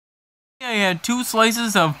I had 2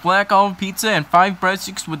 slices of black olive pizza and 5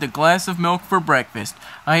 breadsticks with a glass of milk for breakfast.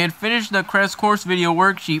 I had finished the crash course video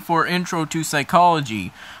worksheet for Intro to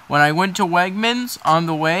Psychology. When I went to Wegmans, on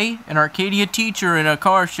the way, an Arcadia teacher in a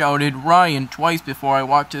car shouted Ryan twice before I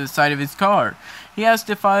walked to the side of his car. He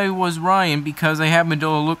asked if I was Ryan because I happened to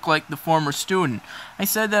look like the former student. I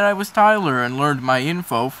said that I was Tyler and learned my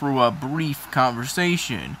info through a brief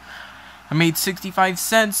conversation. I made 65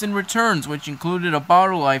 cents in returns, which included a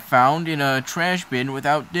bottle I found in a trash bin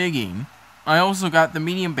without digging. I also got the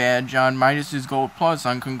medium badge on Midas's Gold Plus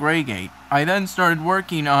on Congregate. I then started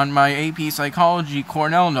working on my AP Psychology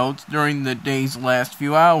Cornell notes during the day's last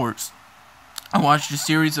few hours. I watched a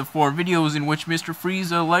series of 4 videos in which Mr.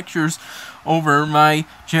 Frieza lectures over my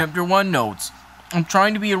Chapter 1 notes. I'm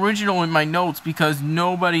trying to be original in my notes because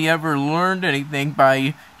nobody ever learned anything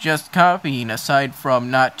by just copying aside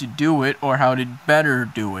from not to do it or how to better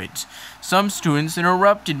do it. Some students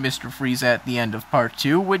interrupted Mr. Frieza at the end of Part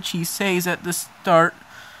 2, which he says at the start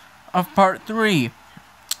of Part 3.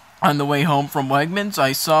 On the way home from Wegmans,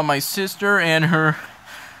 I saw my sister and her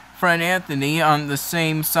friend Anthony on the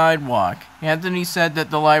same sidewalk. Anthony said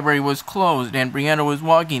that the library was closed and Brianna was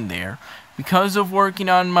walking there. Because of working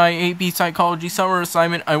on my AP Psychology summer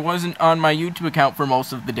assignment, I wasn't on my YouTube account for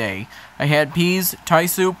most of the day. I had peas, Thai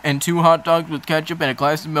soup, and 2 hot dogs with ketchup and a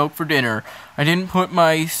glass of milk for dinner. I didn't put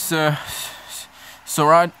any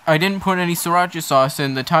sriracha sauce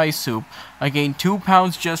in the Thai soup. I gained 2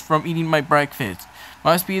 pounds just from eating my breakfast.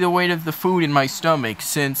 Must be the weight of the food in my stomach,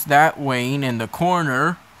 since that weighing in the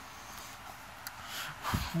corner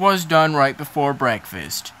was done right before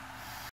breakfast.